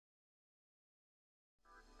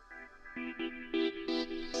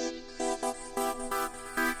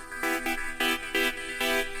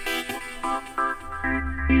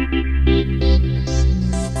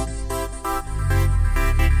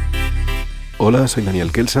Hola, soy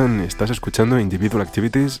Daniel Kelsan, estás escuchando Individual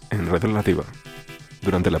Activities en Red Relativa.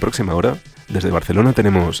 Durante la próxima hora, desde Barcelona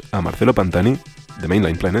tenemos a Marcelo Pantani, de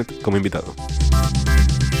Mainline Planet, como invitado.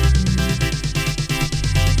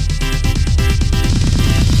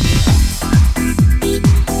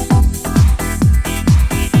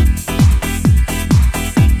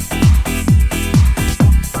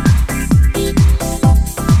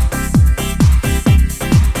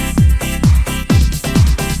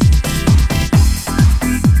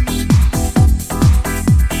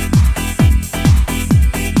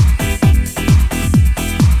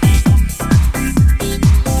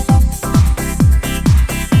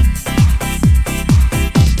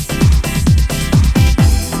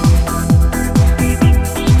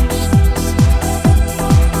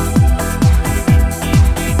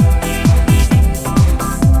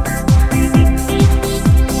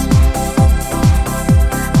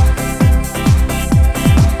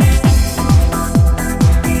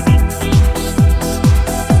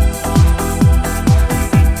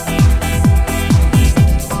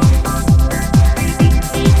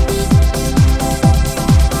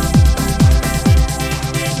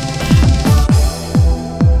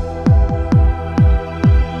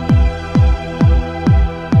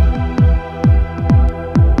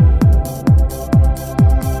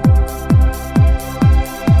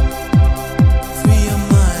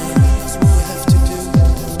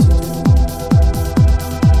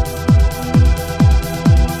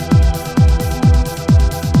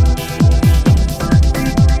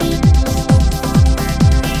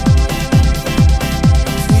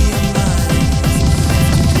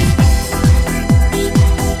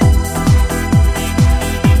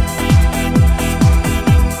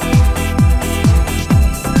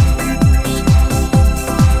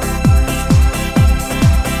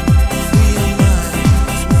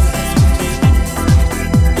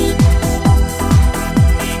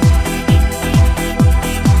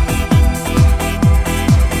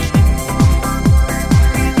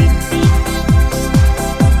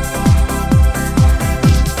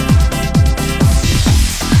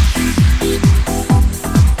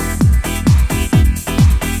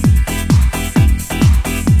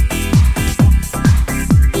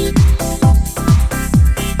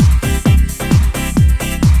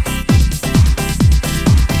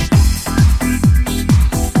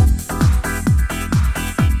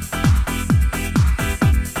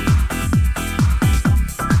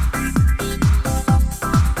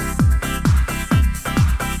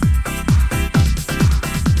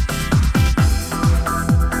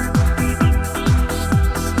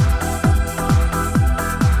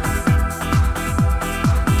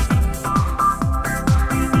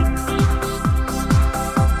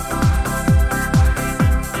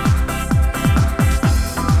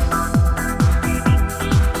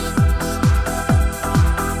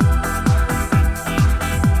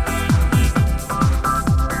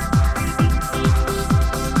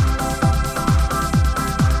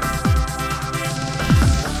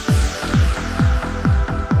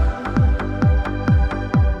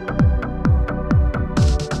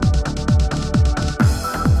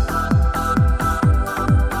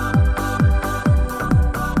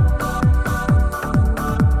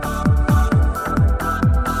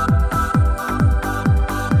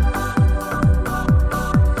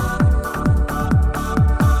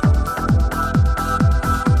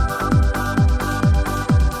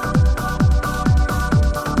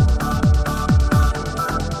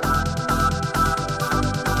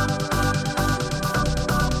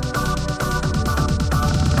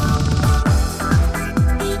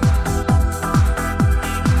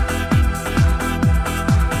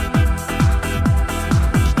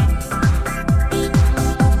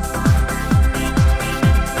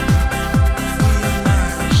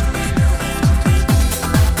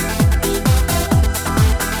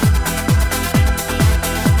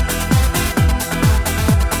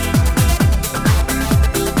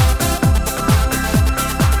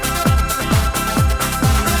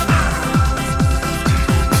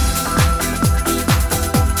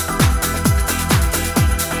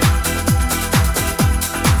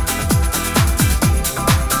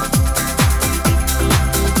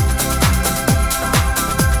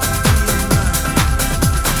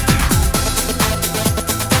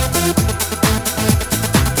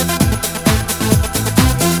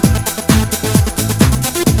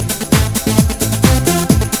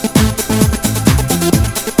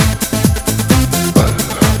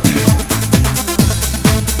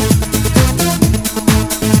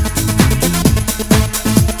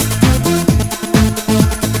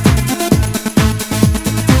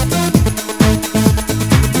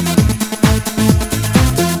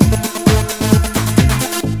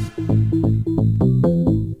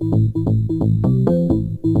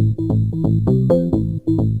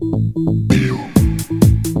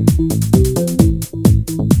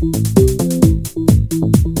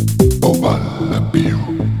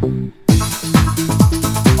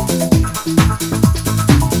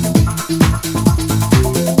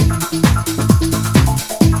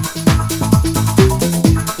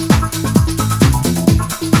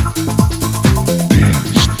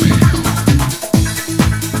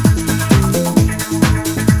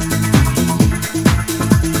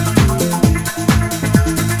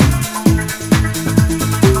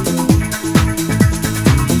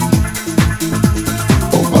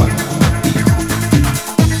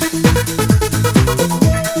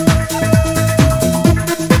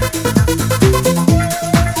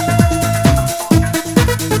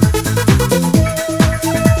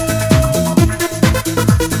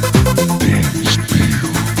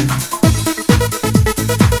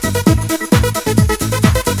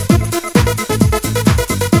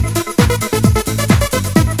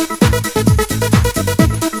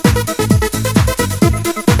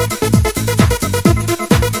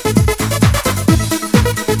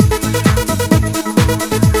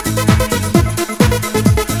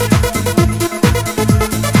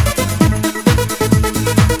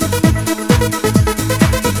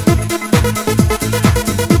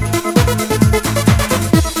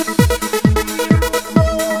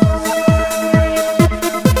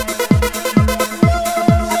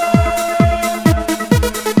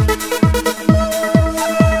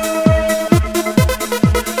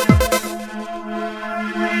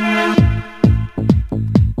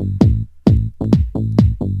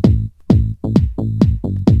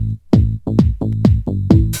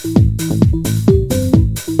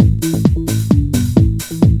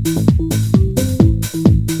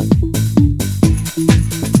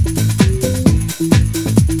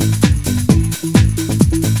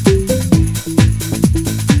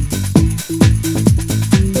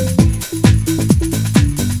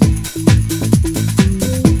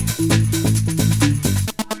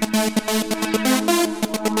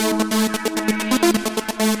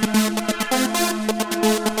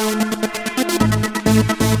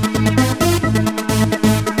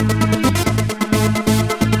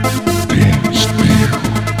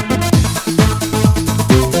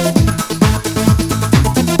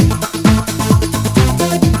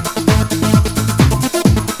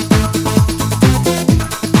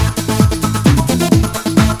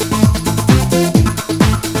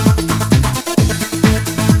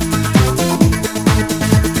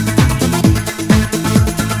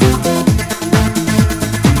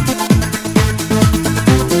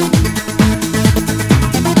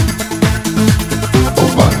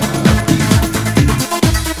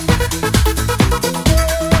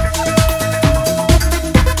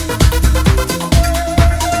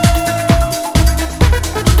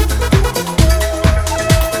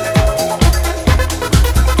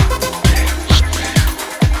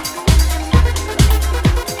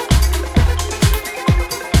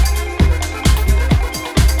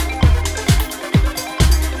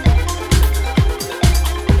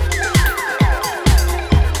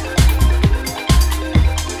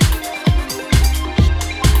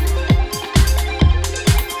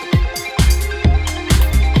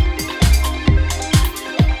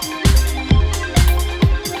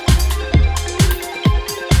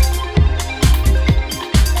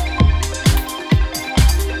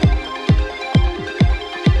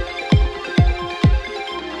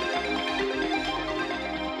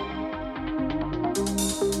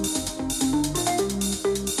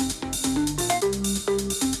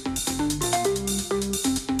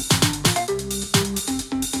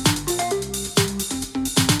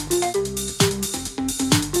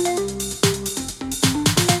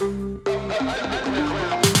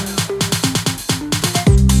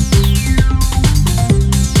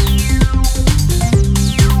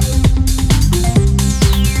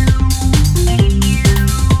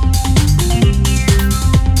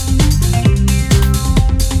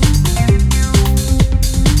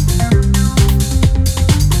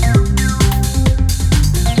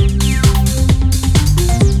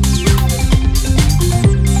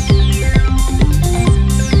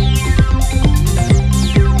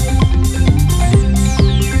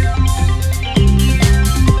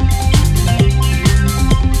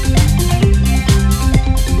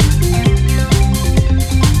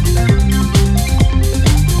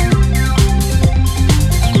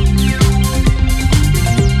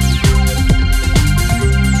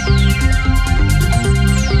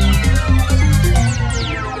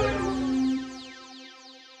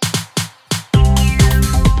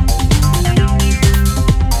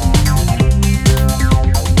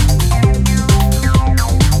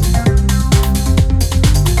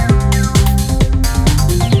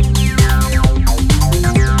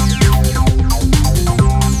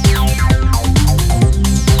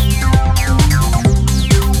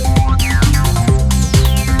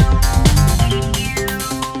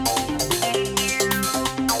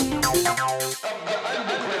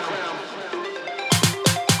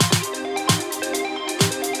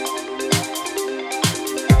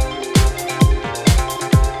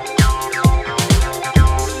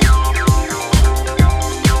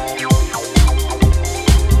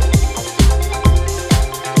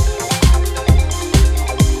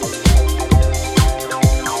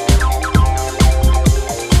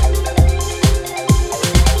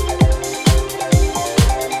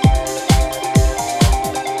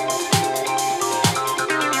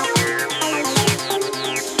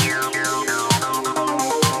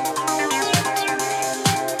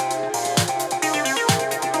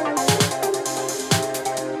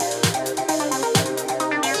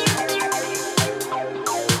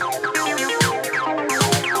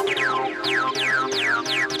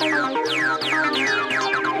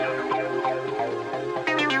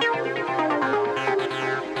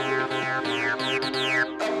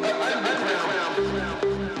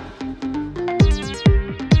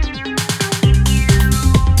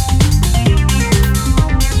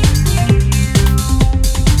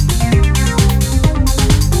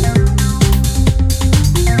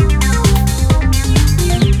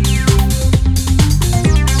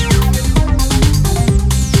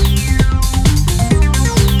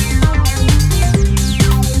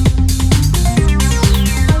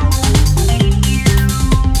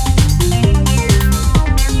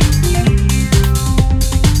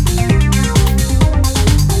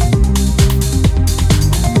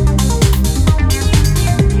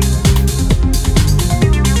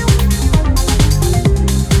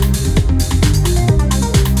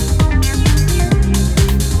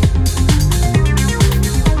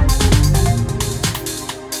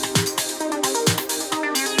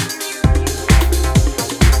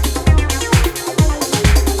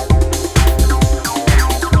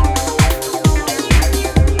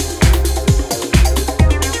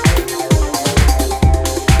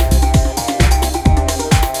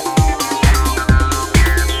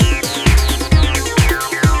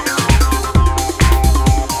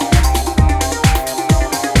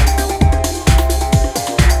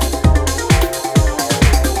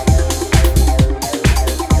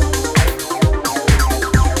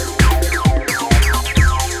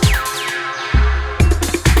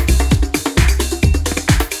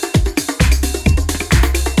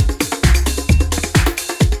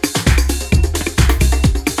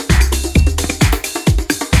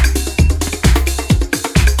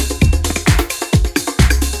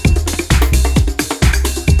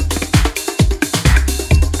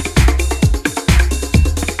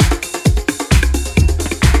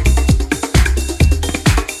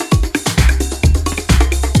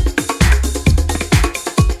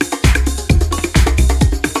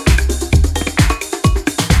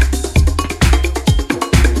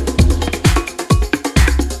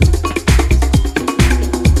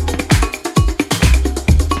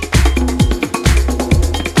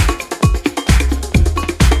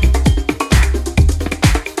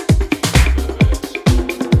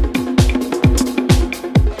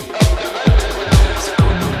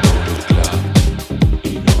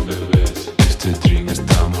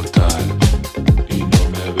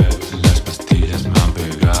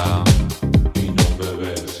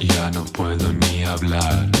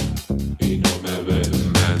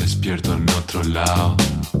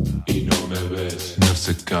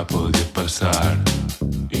 escapo de pasar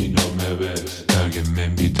y no me ves. Que alguien me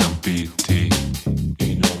invita a un piti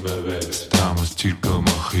y no me ves. Estamos chill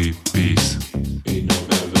como hippies y no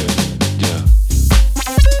me ves. Ya.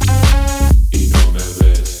 Y no me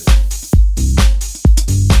ves.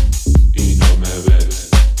 Y no me ves.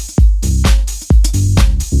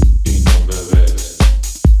 Y no me ves.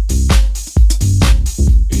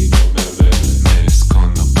 Y no me ves. Me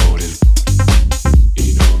escondo por el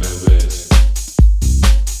y no me ves.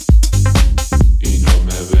 Y no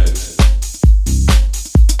me ves.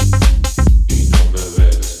 Y no me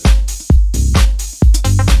ves.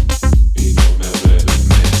 Y no me ves.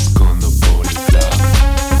 Me escondo por el club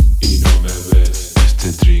y no me ves.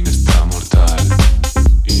 Este drink está mortal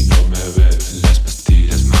y no me ves. Las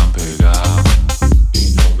pastillas me han pegado y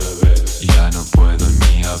no me ves. Ya no puedo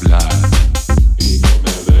ni hablar y no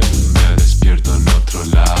me ves. Me despierto en otro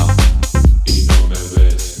lado y no me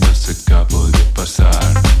ves. No sé qué ha podido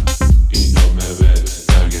pasar y no me ves.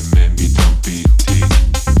 Que alguien me invita a un piti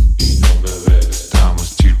y no me ves.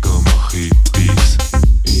 Estamos chill como hippies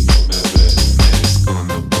y no me ves. Me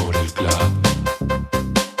escondo por el club.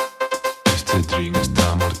 Este drink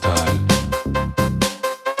está mortal.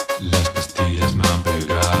 Las pastillas me han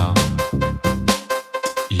pegado.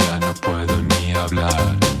 Ya no puedo ni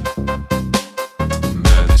hablar.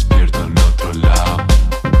 Me despierto en otro lado.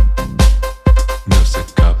 No sé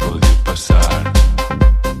qué ha podido pasar.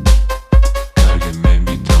 Que alguien me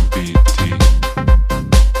invita a un piti.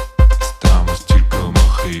 Estamos chill como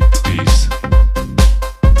hippies.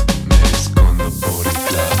 Me escondo por el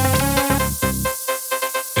club.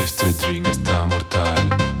 Este drink está mortal.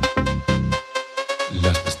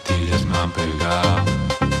 Las pastillas me han pegado.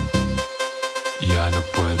 Ya no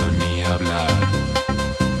puedo ni hablar.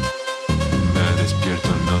 Me despierto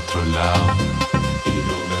en otro lado y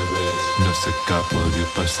no me ves. No sé qué ha podido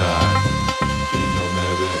pasar y no me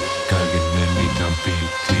ves. Que alguien me invita a un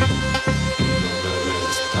piti y no me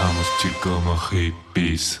ves. Estamos chill como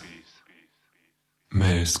hippies.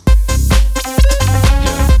 Me es...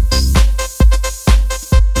 Yeah.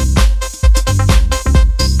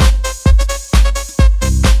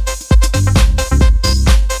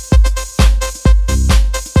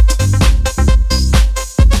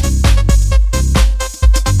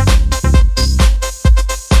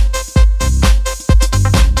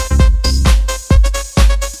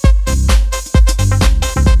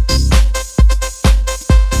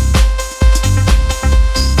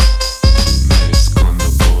 Me escondo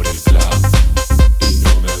por el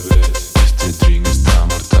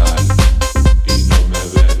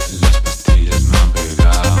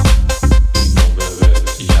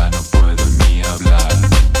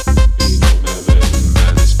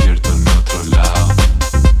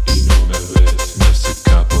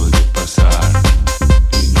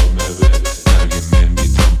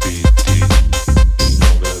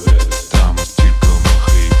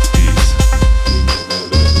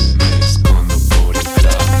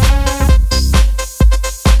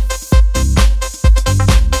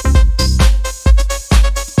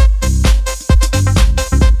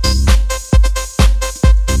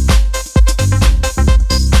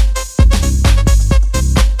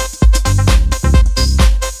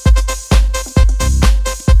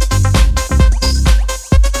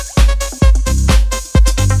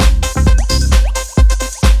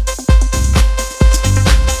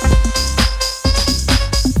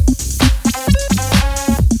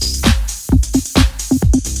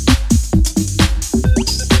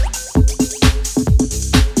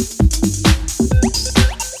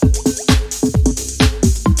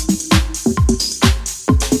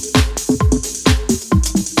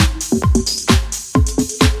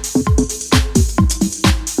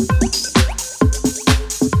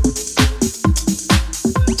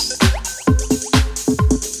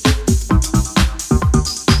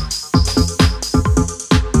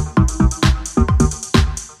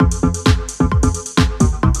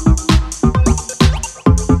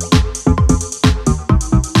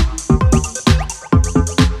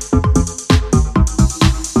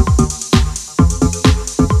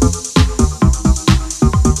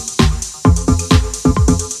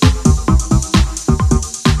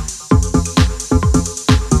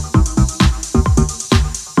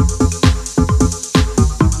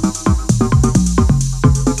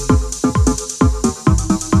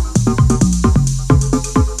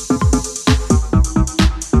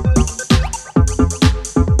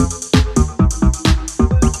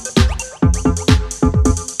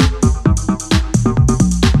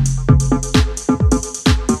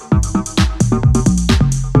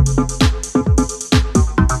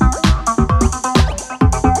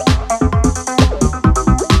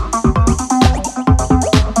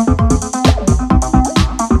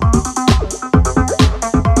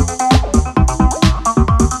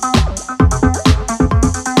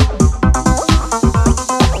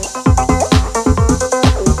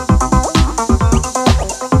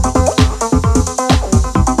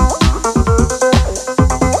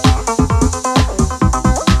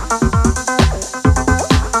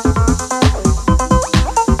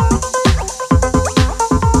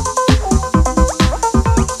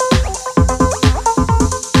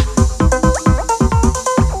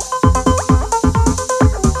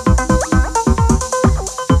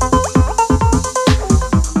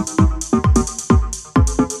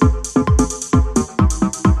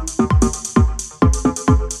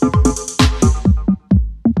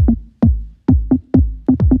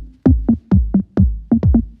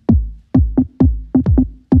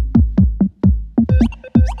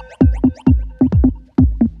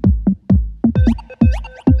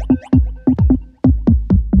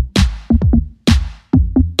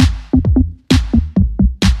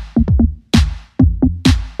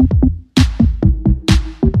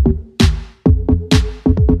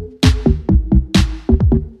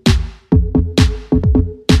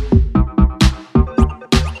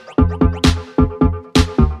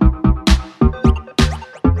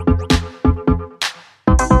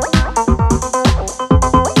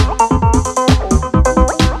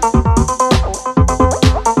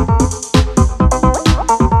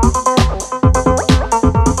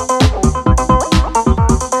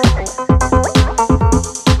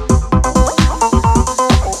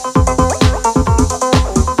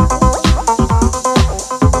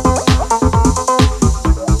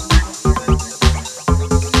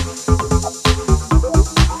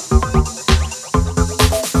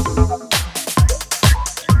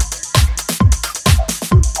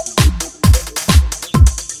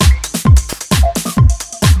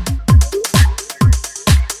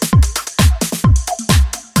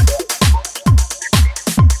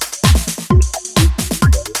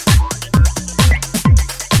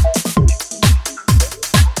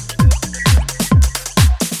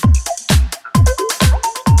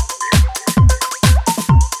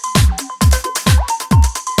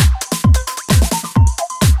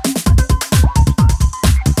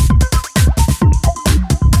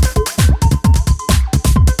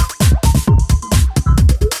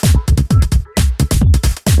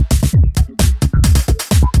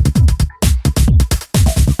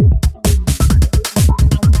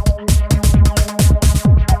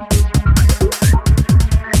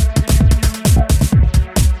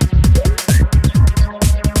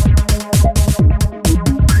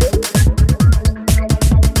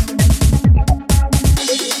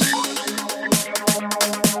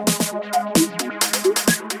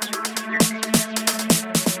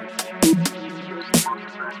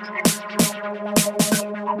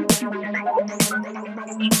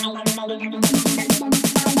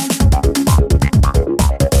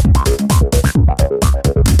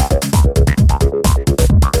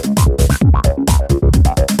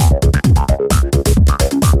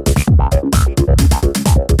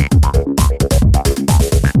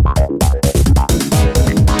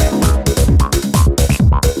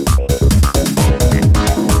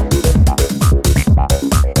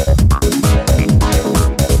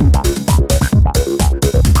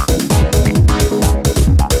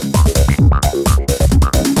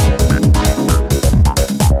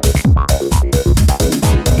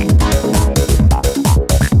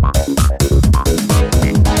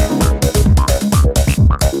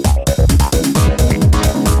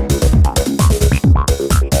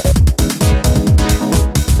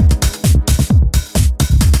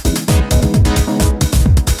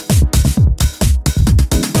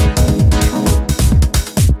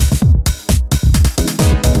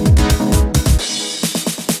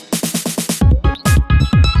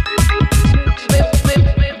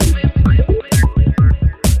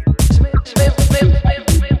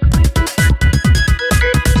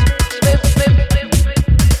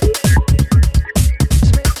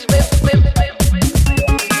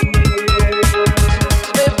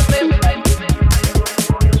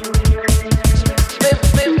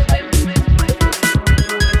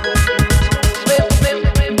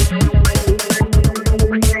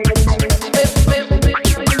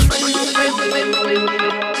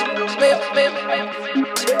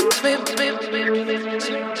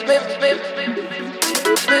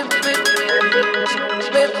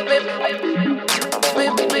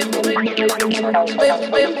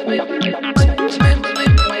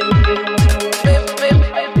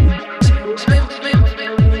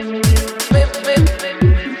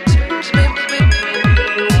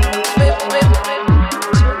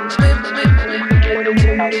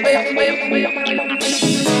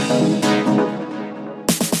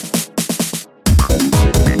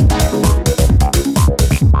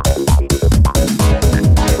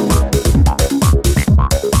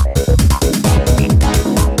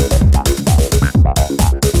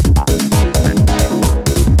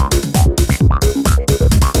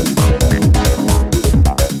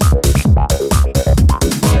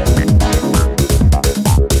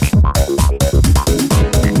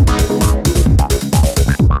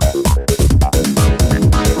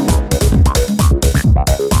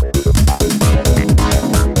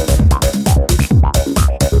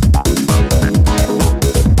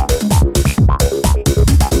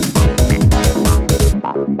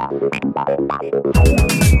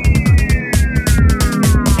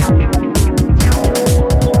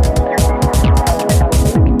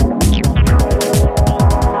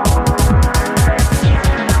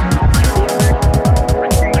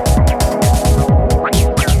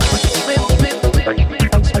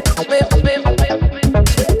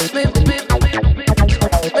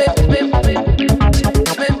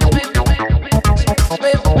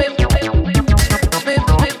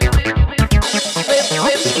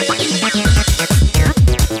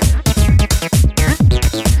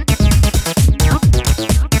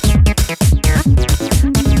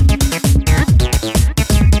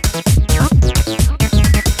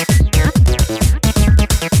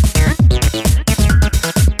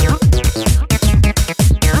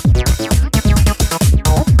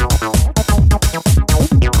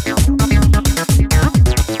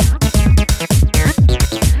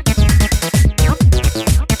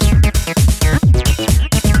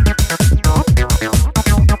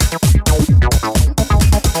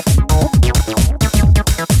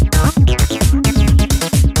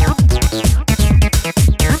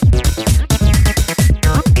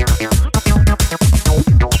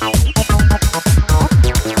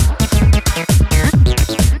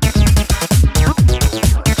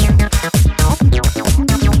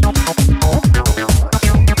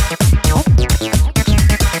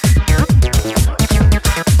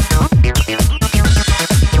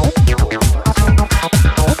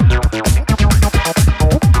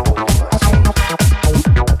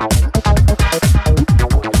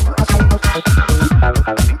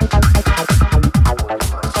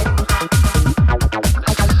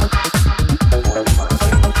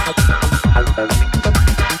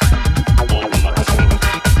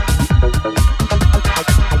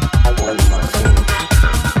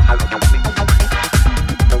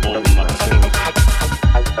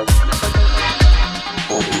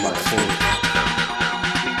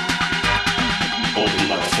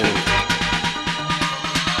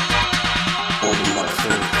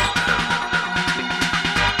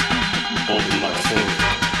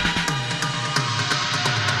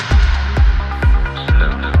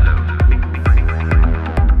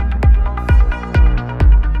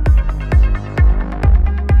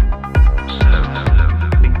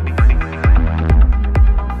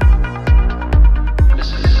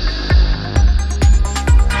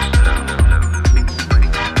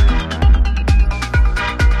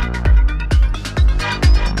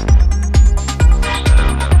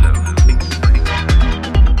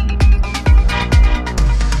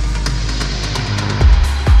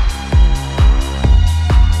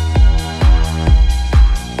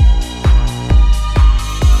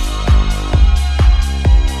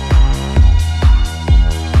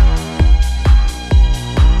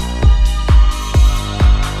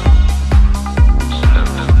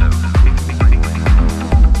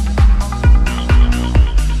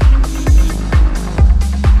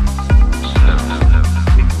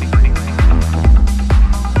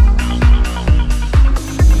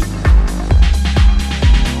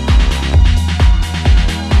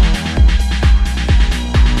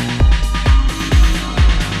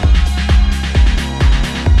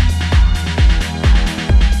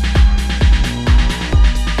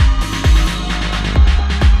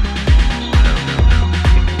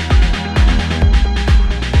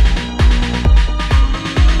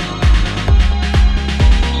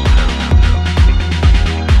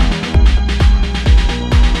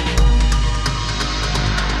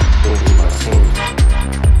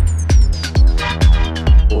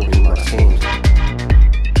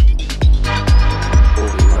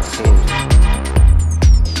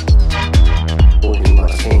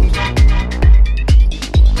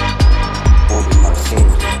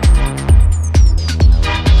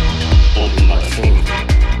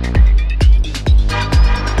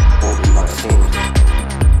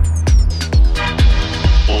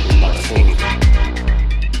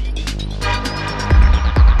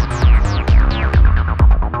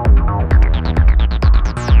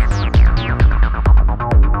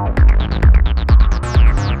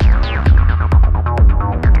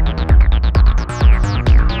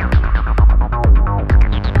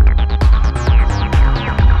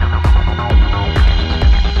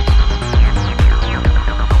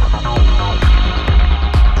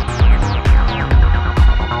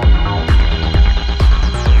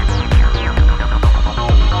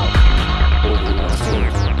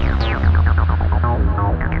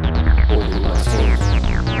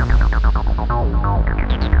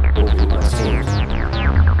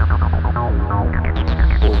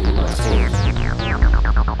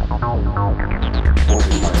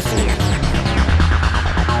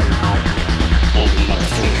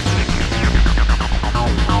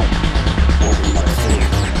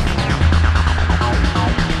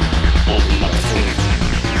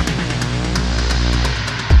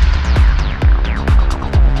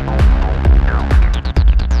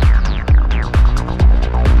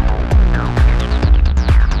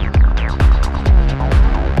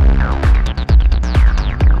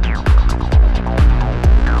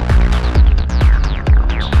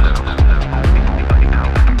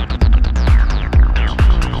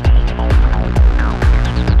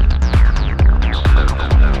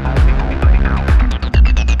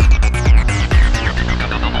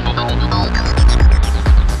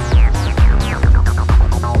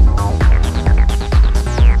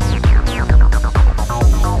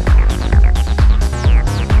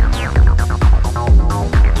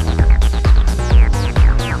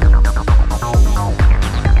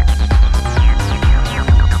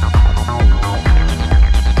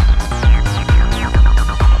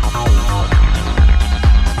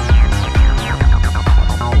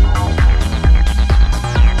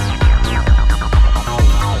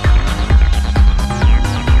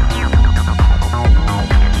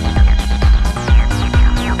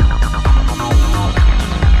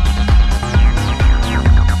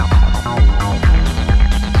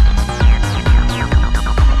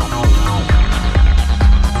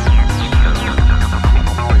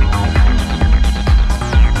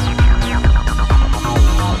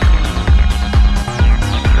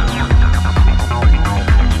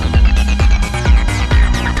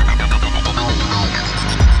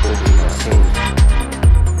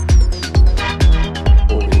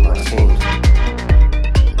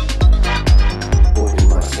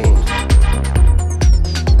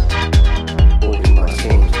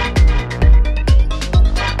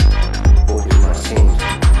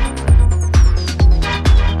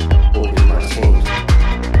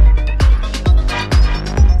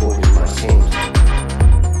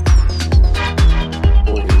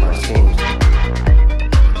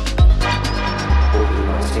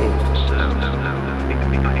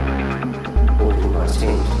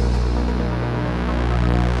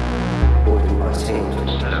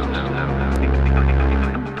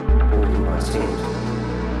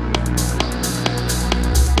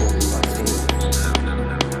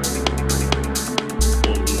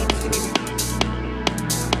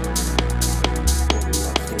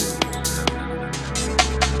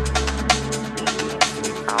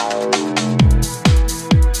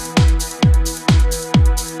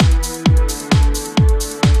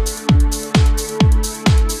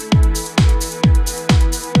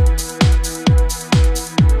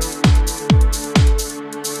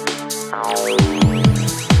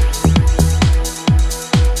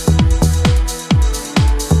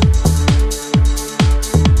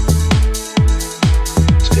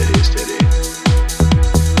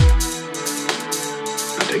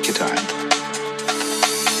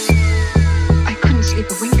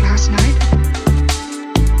sleep a wink last night.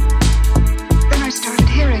 Then I started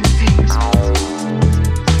hearing things.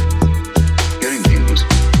 Hearing things?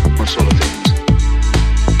 What sort of things?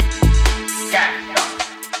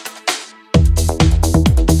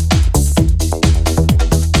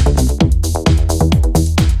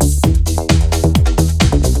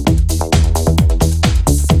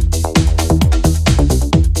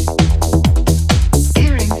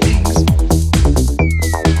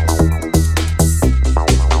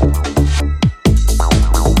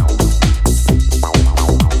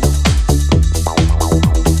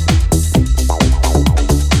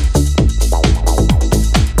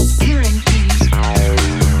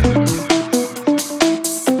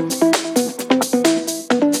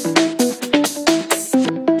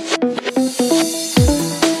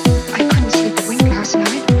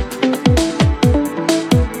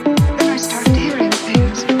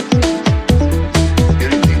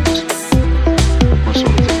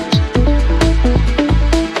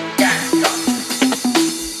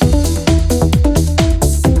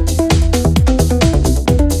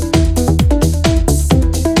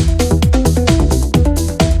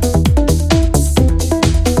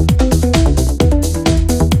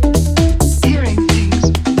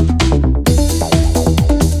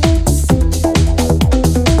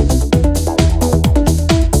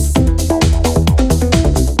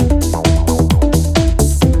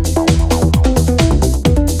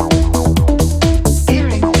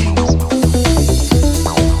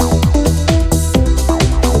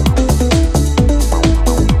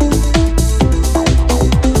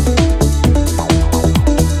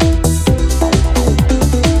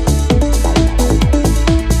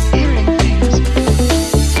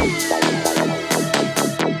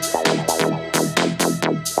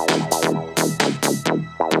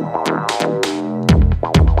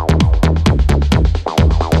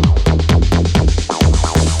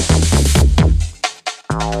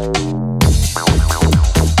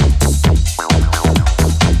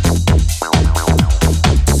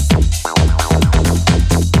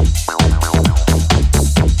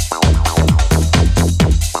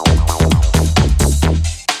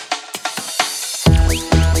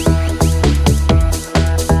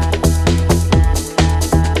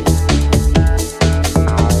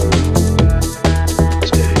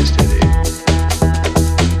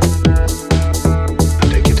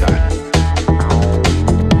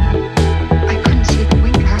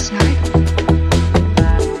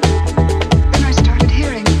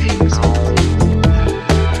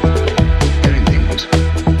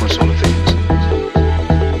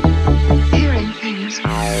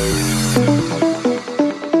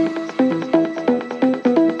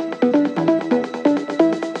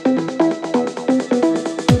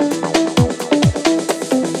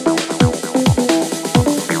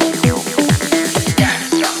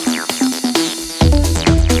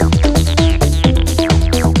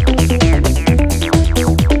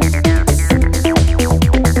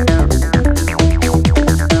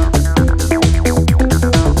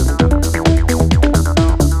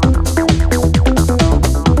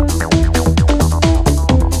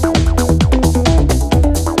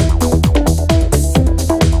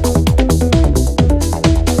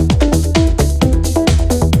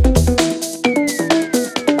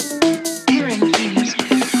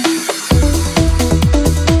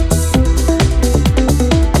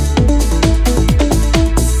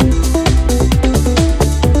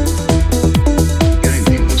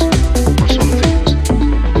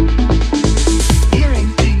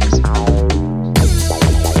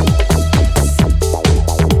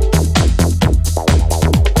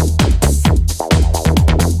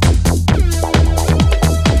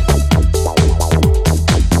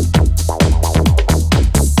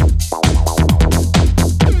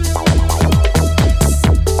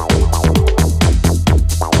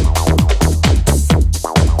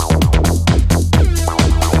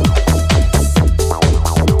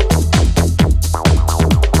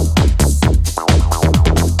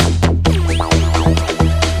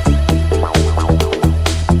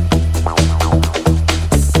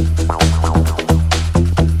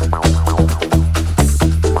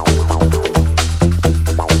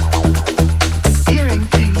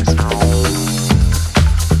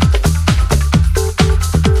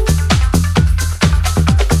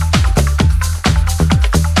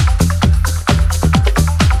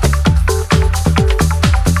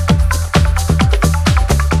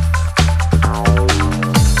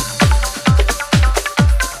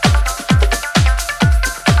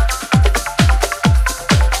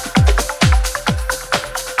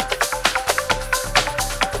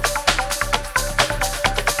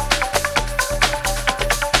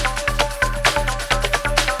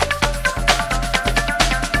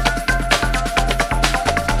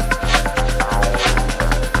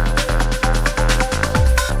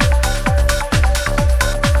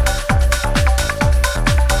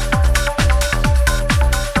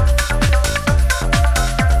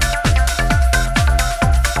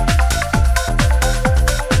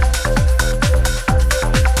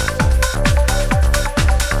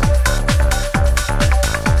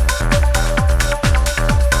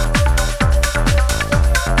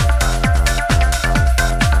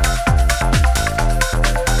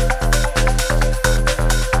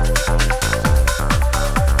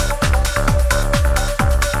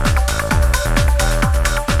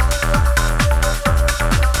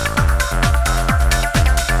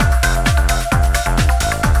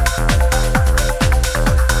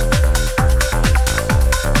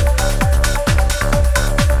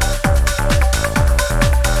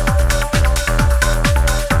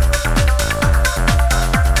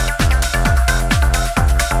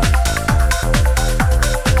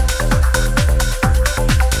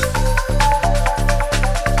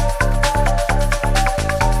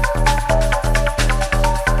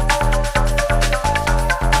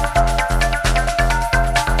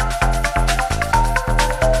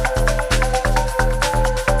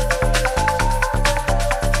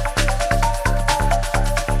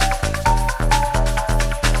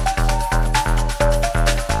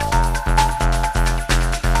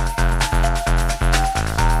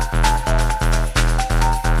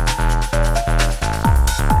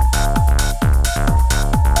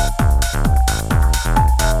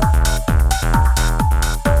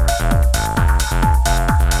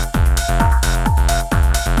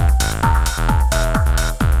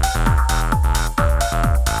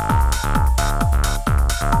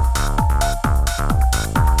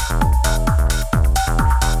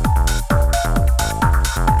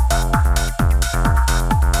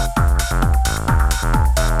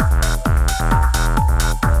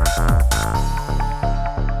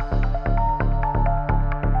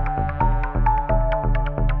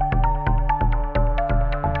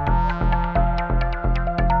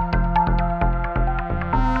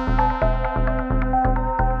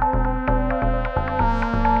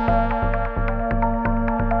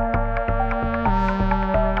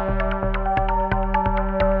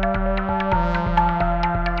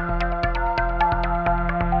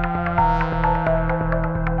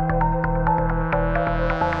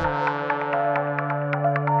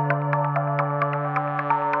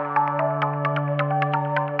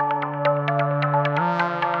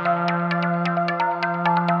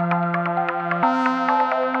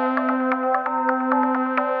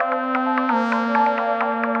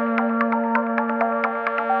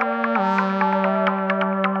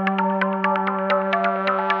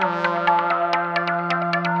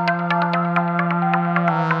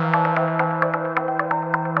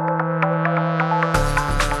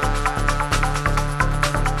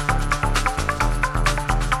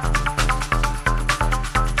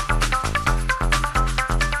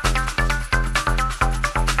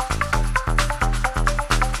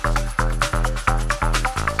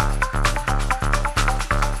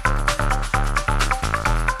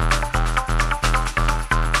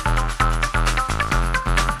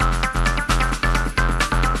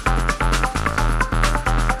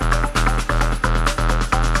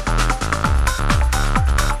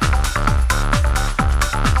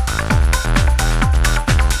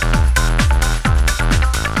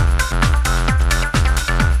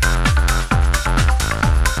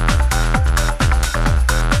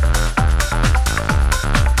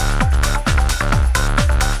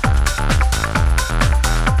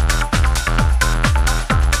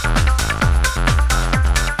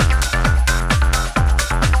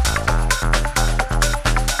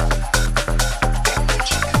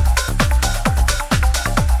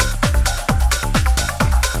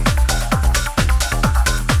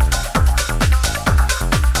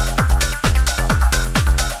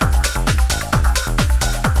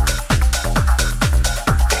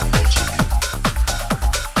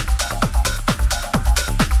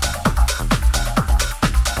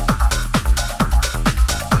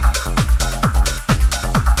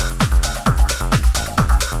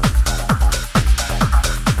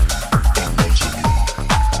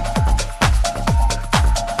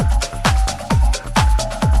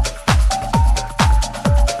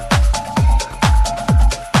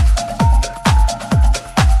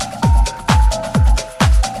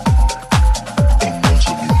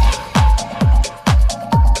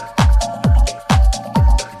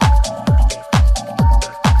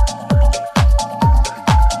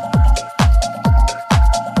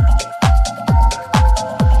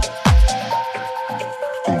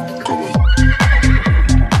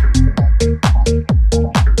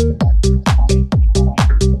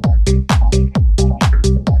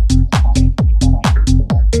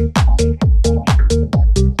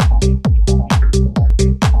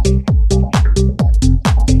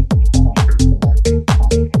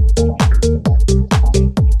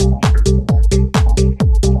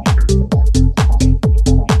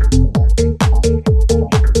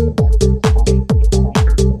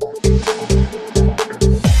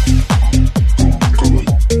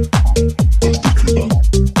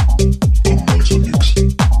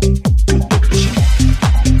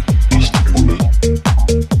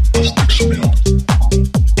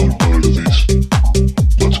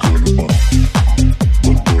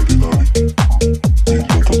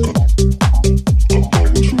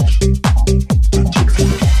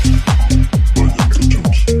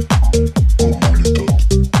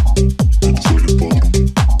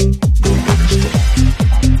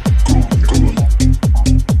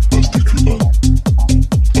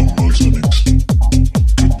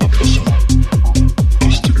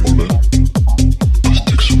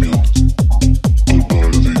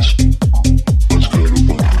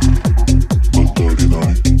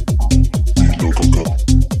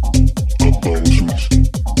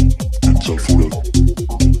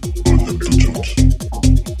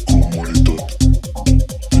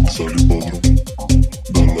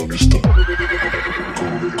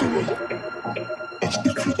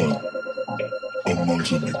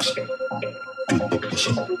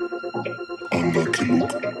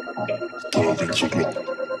 sopla.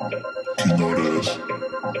 Quina hora és?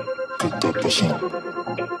 Què està passant?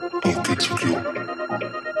 Aquest sóc jo.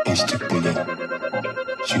 Estic ballant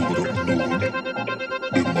sobre un núvol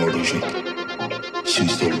ben marejat.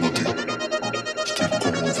 6 del matí. Estic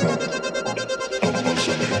com un flam amb els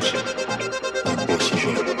amics. Anem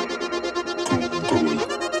passejant com un cavall.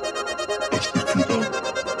 Estic cridant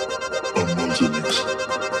amb els amics.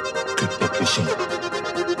 Què està passant?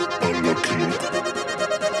 A la clínica.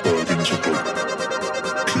 Va dins a tot.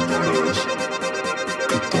 Quina hora és?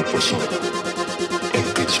 Què està passant?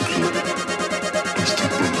 Aquest sóc jo.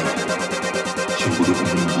 Estic ballant sobre un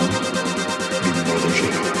núvol ben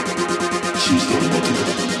marejat. 6 del matí.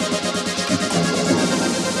 Estic com un flam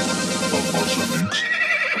amb els amics.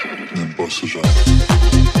 Anem passejant.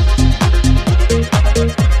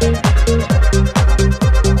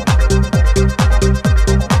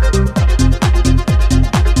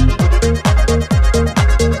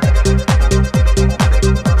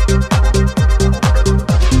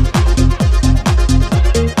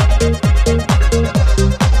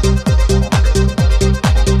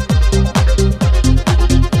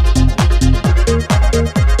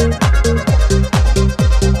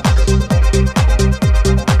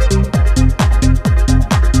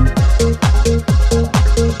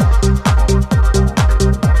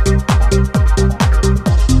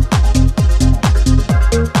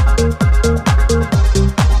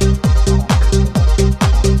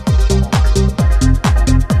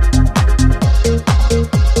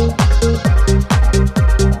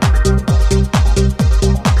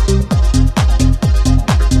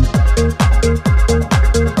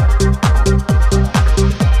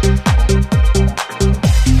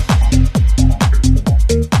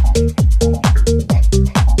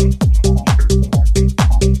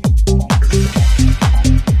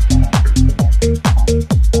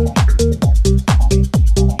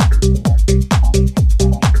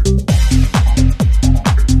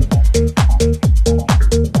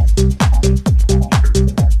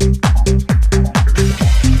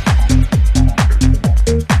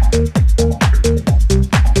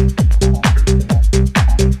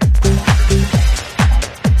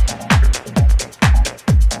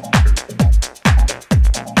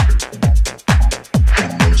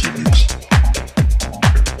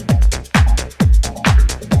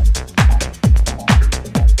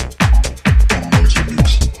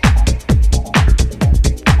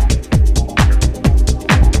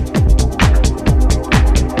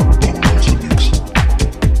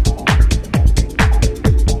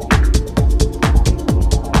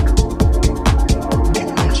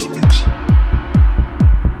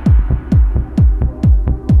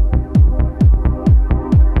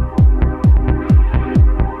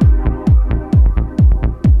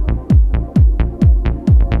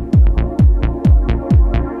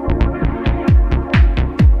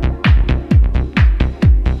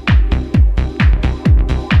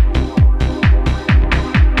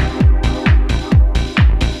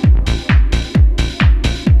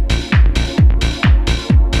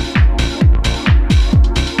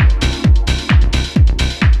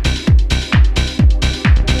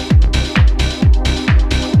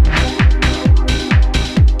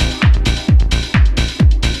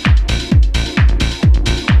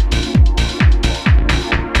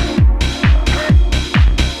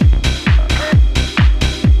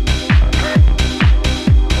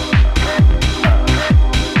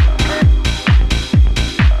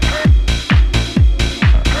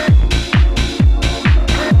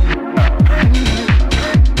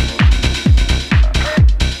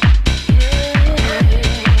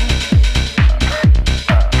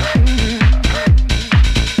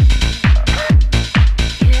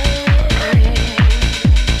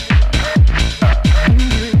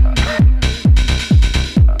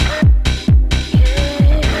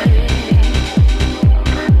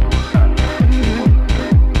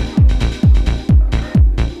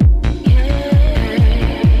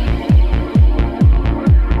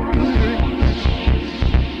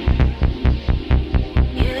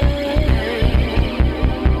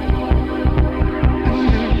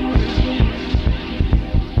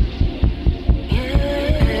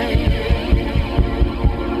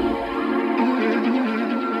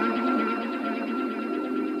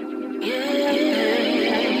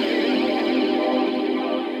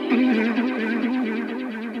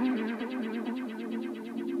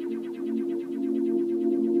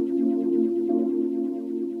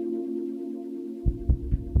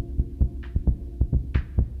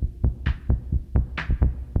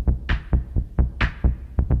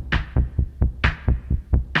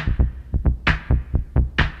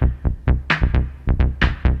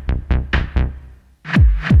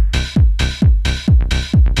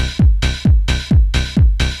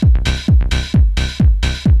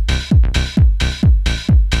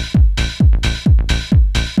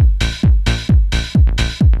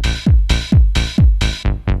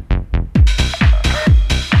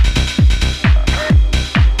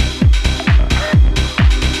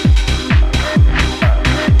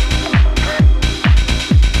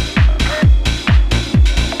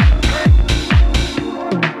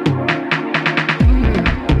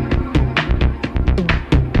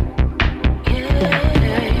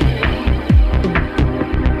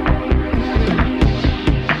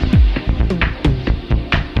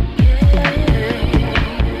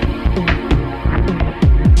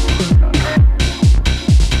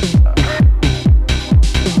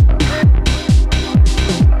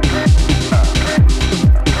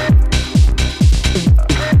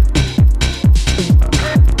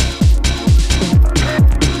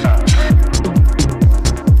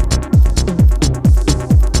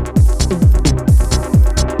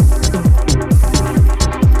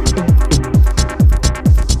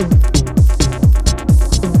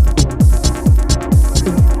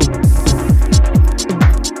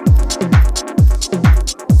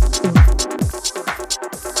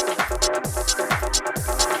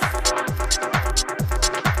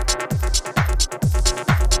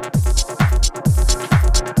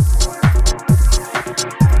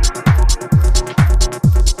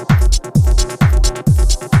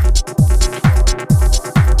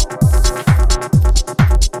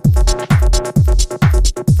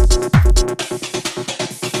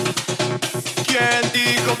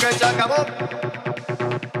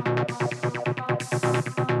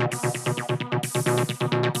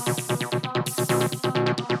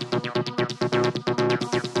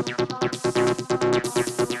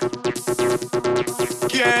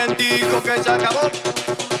 dijo que se acabó?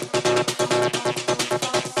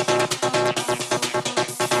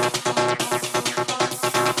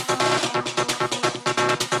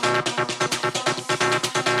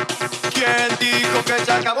 ¿Quién dijo que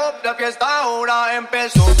se acabó? La fiesta ahora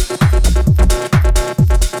empezó.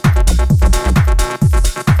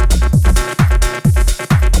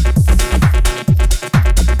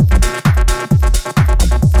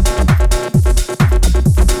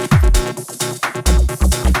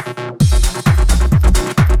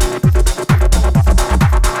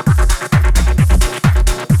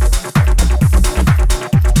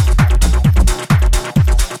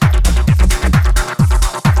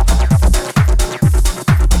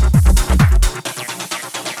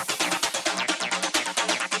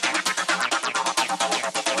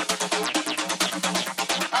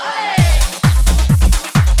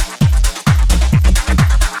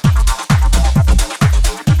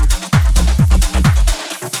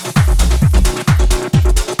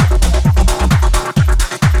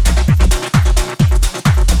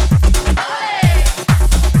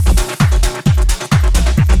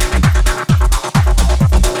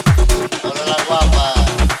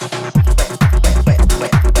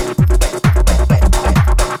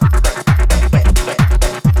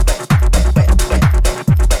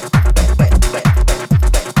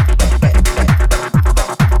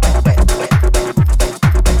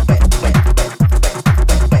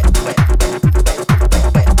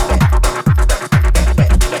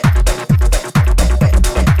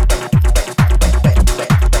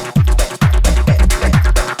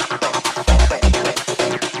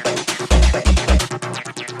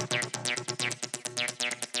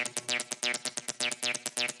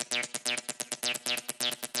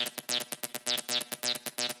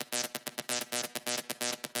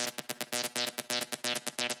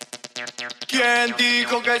 ¿Quién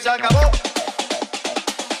dijo que se acabó?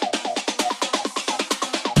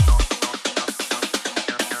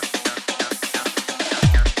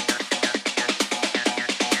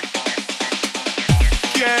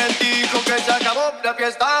 ¿Quién dijo que se acabó? La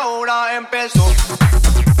fiesta ahora empezó.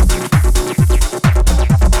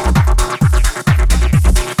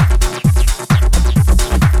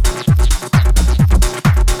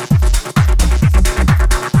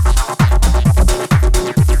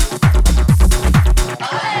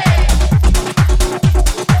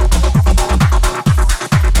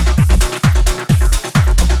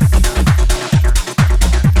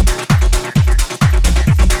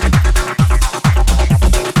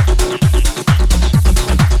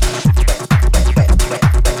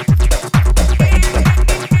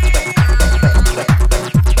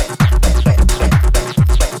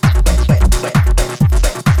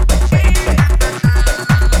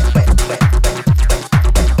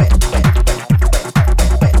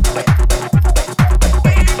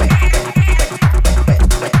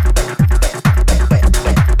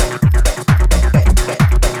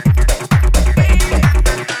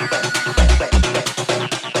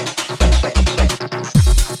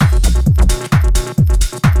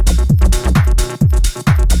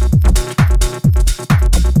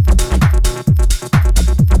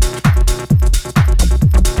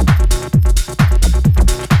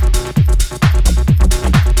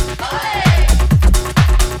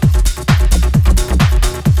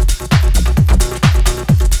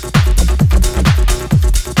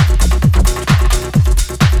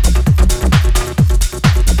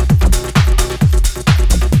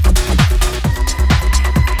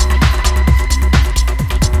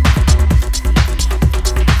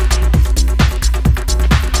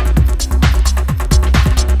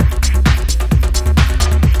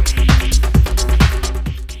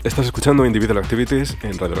 Estás escuchando Individual Activities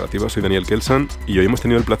en Radio Relativa, soy Daniel Kelsan y hoy hemos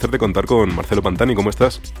tenido el placer de contar con Marcelo Pantani. ¿Cómo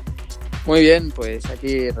estás? Muy bien, pues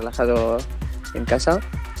aquí relajado en casa.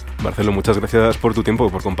 Marcelo, muchas gracias por tu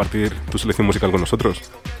tiempo, por compartir tu selección musical con nosotros.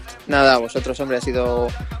 Nada, vosotros, hombre, ha sido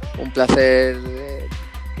un placer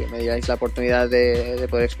que me digáis la oportunidad de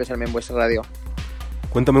poder expresarme en vuestra radio.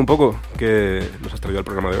 Cuéntame un poco qué nos has traído al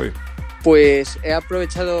programa de hoy. Pues he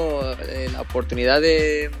aprovechado la oportunidad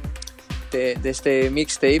de este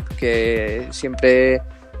mixtape, que siempre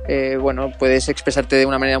puedes expresarte de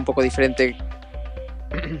una manera un poco diferente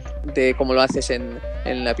de cómo lo haces en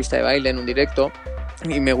la pista de baile, en un directo,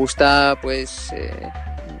 y me gusta pues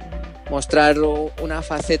mostrar una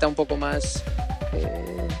faceta un poco más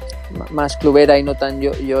clubera y no tan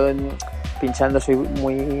yo pinchando soy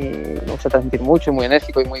me gusta transmitir mucho, muy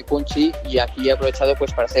enérgico y muy punchy, y aquí he aprovechado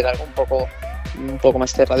pues para hacer algo un poco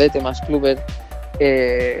más cerradete, más cluber.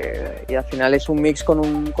 Y al final es un mix con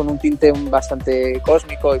un tinte bastante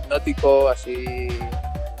cósmico, hipnótico, así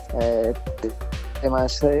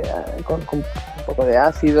temas con un poco de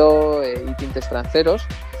ácido y tintes tranceros.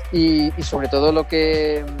 Y sobre todo lo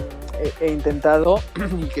que he intentado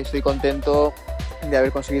y que estoy contento de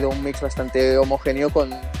haber conseguido un mix bastante homogéneo con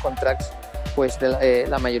tracks pues de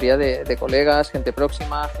la mayoría de colegas, gente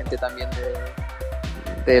próxima, gente también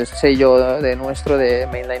del sello de nuestro de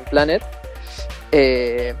Mainline Planet,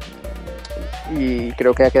 y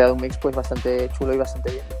creo que ha quedado un mix pues bastante chulo y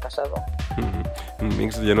bastante bien casado. Un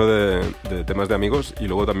mix lleno de temas de amigos y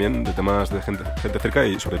luego también de temas de gente cerca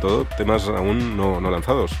y sobre todo temas aún no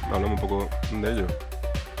lanzados. Háblame un poco de ello.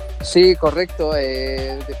 Sí, correcto.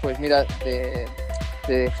 Pues mira,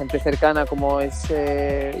 de gente cercana como es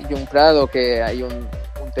Jung Prado, que hay un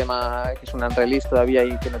tema que es un unrelease todavía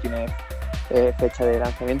y que no tiene fecha de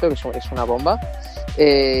lanzamiento, que es una bomba.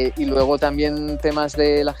 Y luego también temas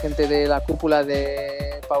de la gente de la cúpula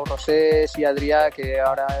de Pau Rosés y Adrià, que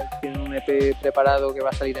ahora tienen un EP preparado que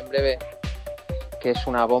va a salir en breve, que es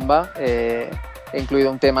una bomba. He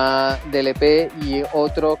incluido un tema del EP y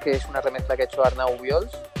otro que es una remezcla que ha hecho Arnau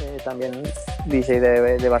Viols, también DJ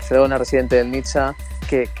de Barcelona, residente del Nitsa,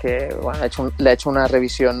 que bueno, le ha hecho una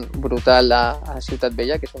revisión brutal a Ciutat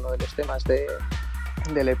Bella, que es uno de los temas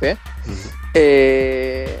del EP.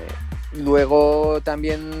 Luego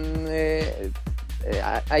también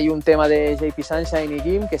hay un tema de JP Sunshine y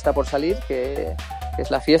Jim que está por salir, que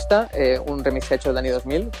es La Fiesta, un remix que ha hecho Dani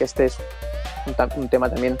 2000, que este es un tema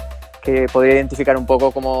también que podría identificar un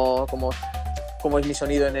poco cómo es mi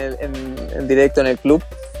sonido en directo en el club,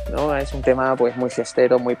 ¿no? Es un tema pues muy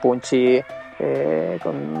fiestero, muy punchy,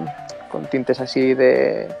 con tintes así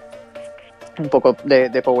de un poco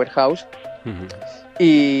de powerhouse.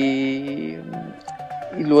 Y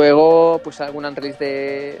luego pues algún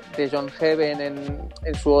release de John Heaven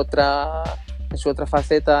en su otra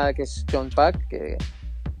faceta, que es John Pack, que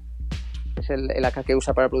es el AK que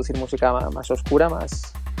usa para producir música más oscura,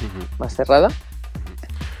 más cerrada.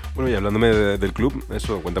 Bueno, y hablándome del club,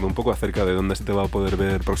 cuéntame un poco acerca de dónde se te va a poder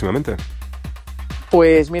ver próximamente.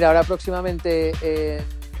 Pues mira, ahora próximamente en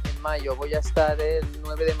mayo voy a estar el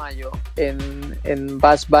 9 de mayo en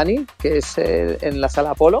Bass Bunny, que es en la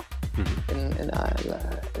sala Apolo,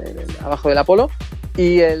 abajo del Apolo,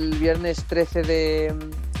 y el viernes 13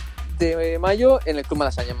 de mayo en el Club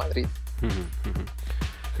Malasaña en Madrid.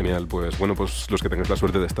 Genial, pues bueno, pues los que tengáis la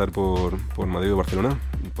suerte de estar por Madrid o Barcelona,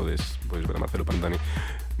 podéis ver a Marcelo Pantani.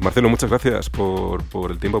 Marcelo, muchas gracias por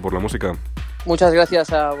el tiempo, por la música. Muchas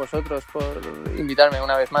gracias a vosotros por invitarme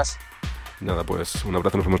una vez más. Nada, pues un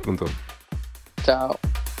abrazo, nos vemos pronto. Chao.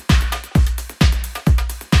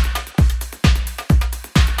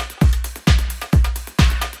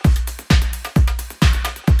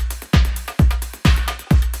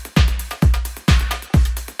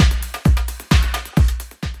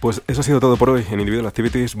 Pues eso ha sido todo por hoy en Individual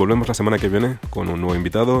Activities. Volvemos la semana que viene con un nuevo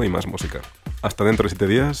invitado y más música. Hasta dentro de 7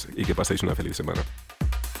 días y que paséis una feliz semana.